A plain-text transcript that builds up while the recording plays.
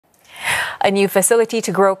A new facility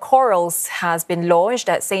to grow corals has been launched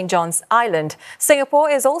at St. John's Island. Singapore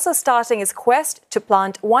is also starting its quest to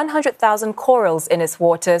plant 100,000 corals in its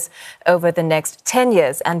waters over the next 10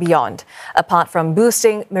 years and beyond. Apart from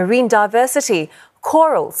boosting marine diversity,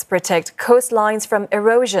 corals protect coastlines from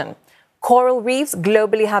erosion. Coral reefs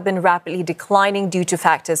globally have been rapidly declining due to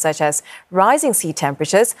factors such as rising sea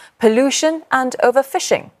temperatures, pollution and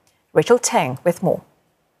overfishing. Rachel Teng with more.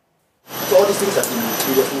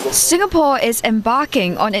 Singapore is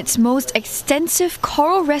embarking on its most extensive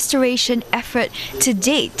coral restoration effort to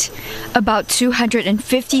date. About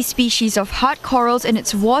 250 species of hard corals in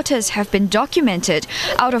its waters have been documented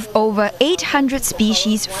out of over 800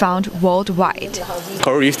 species found worldwide.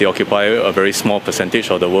 Coral reefs, they occupy a very small percentage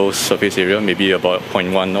of the world's surface area, maybe about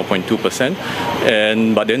 0.1 or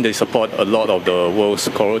 0.2%. But then they support a lot of the world's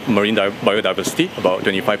coral marine biodiversity, about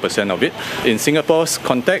 25% of it. In Singapore's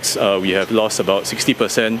context, we have lost about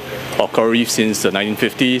 60% of coral reefs since the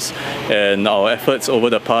 1950s, and our efforts over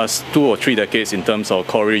the past 2 or 3 decades in terms of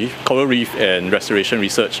coral reef and restoration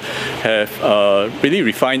research have really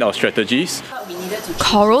refined our strategies.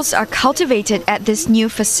 Corals are cultivated at this new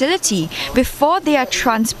facility before they are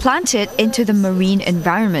transplanted into the marine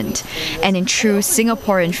environment. And in true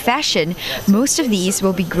Singaporean fashion, most of these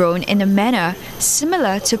will be grown in a manner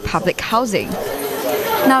similar to public housing.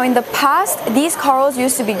 Now, in the past, these corals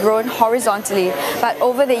used to be grown horizontally, but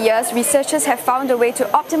over the years, researchers have found a way to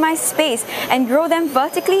optimize space and grow them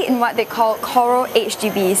vertically in what they call coral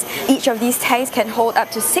HDBs. Each of these tanks can hold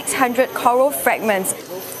up to 600 coral fragments.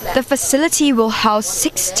 The facility will house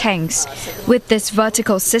 6 tanks. With this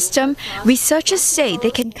vertical system, researchers say they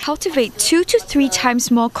can cultivate 2 to 3 times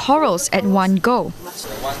more corals at one go.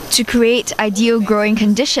 To create ideal growing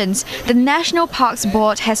conditions, the National Parks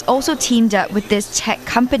Board has also teamed up with this tech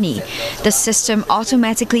company. The system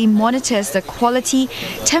automatically monitors the quality,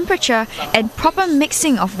 temperature, and proper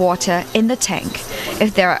mixing of water in the tank.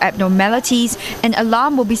 If there are abnormalities, an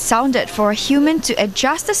alarm will be sounded for a human to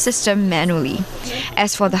adjust the system manually.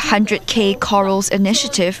 As for the 100K Corals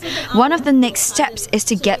initiative, one of the next steps is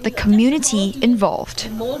to get the community involved.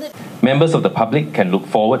 Members of the public can look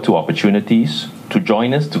forward to opportunities to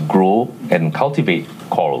join us to grow and cultivate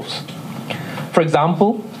corals. For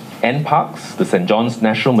example, NParks, the St. John's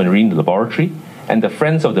National Marine Laboratory, and the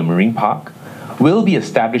Friends of the Marine Park will be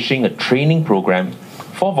establishing a training program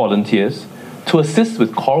for volunteers to assist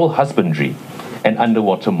with coral husbandry and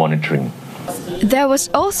underwater monitoring. There was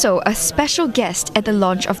also a special guest at the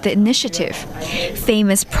launch of the initiative.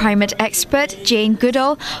 Famous primate expert Jane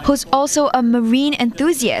Goodall, who's also a marine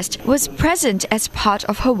enthusiast, was present as part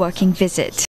of her working visit.